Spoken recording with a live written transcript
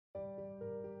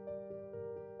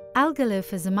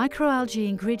Algalif is a microalgae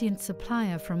ingredient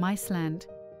supplier from Iceland.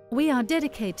 We are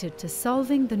dedicated to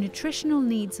solving the nutritional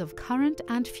needs of current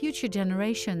and future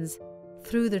generations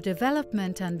through the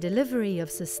development and delivery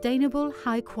of sustainable,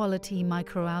 high-quality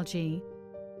microalgae.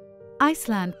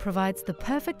 Iceland provides the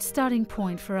perfect starting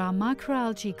point for our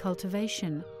microalgae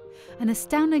cultivation, an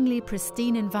astoundingly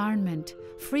pristine environment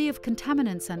free of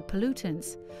contaminants and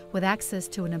pollutants, with access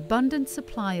to an abundant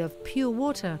supply of pure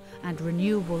water and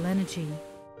renewable energy.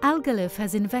 Algalif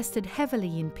has invested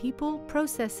heavily in people,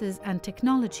 processes and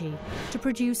technology to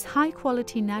produce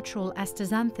high-quality natural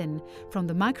astaxanthin from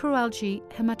the microalgae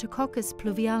Haematococcus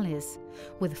pluvialis,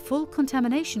 with full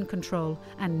contamination control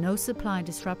and no supply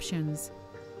disruptions.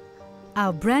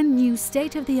 Our brand new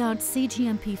state-of-the-art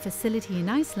cGMP facility in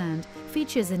Iceland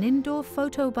features an indoor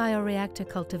photobioreactor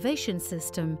cultivation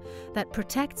system that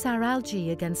protects our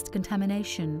algae against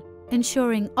contamination,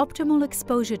 ensuring optimal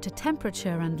exposure to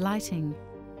temperature and lighting.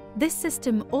 This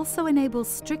system also enables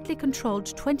strictly controlled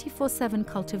 24/7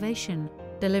 cultivation,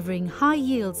 delivering high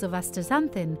yields of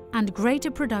astaxanthin and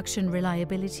greater production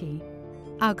reliability.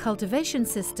 Our cultivation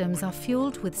systems are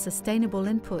fueled with sustainable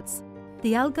inputs.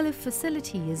 The Algalif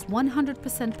facility is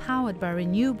 100% powered by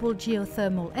renewable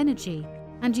geothermal energy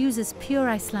and uses pure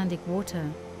Icelandic water.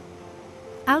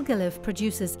 Algalif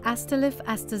produces Astaxanthin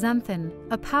astaxanthin,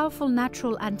 a powerful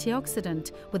natural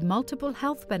antioxidant with multiple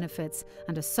health benefits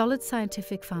and a solid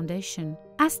scientific foundation.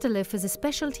 Astaxanthin is a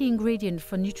specialty ingredient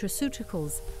for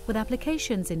nutraceuticals with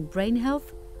applications in brain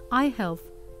health, eye health,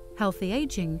 healthy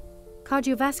aging,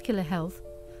 cardiovascular health,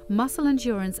 muscle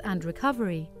endurance and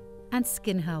recovery, and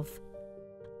skin health.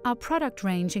 Our product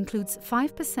range includes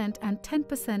 5% and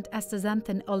 10%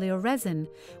 astaxanthin oleoresin,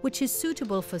 which is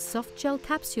suitable for soft gel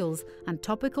capsules and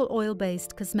topical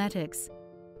oil-based cosmetics,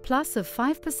 plus a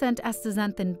 5%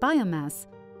 astaxanthin biomass,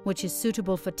 which is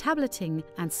suitable for tableting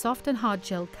and soft and hard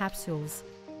gel capsules.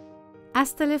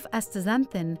 Algalif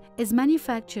astaxanthin is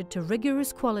manufactured to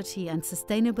rigorous quality and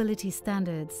sustainability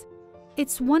standards.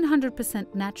 It's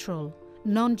 100% natural,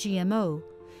 non-GMO,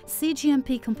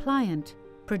 cGMP compliant,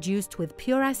 produced with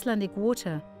pure Icelandic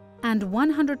water and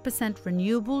 100%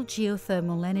 renewable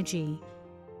geothermal energy.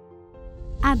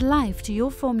 Add life to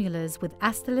your formulas with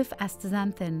Algalif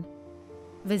astaxanthin.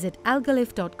 Visit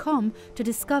algalif.com to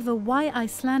discover why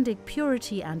Icelandic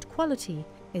purity and quality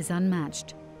is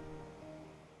unmatched.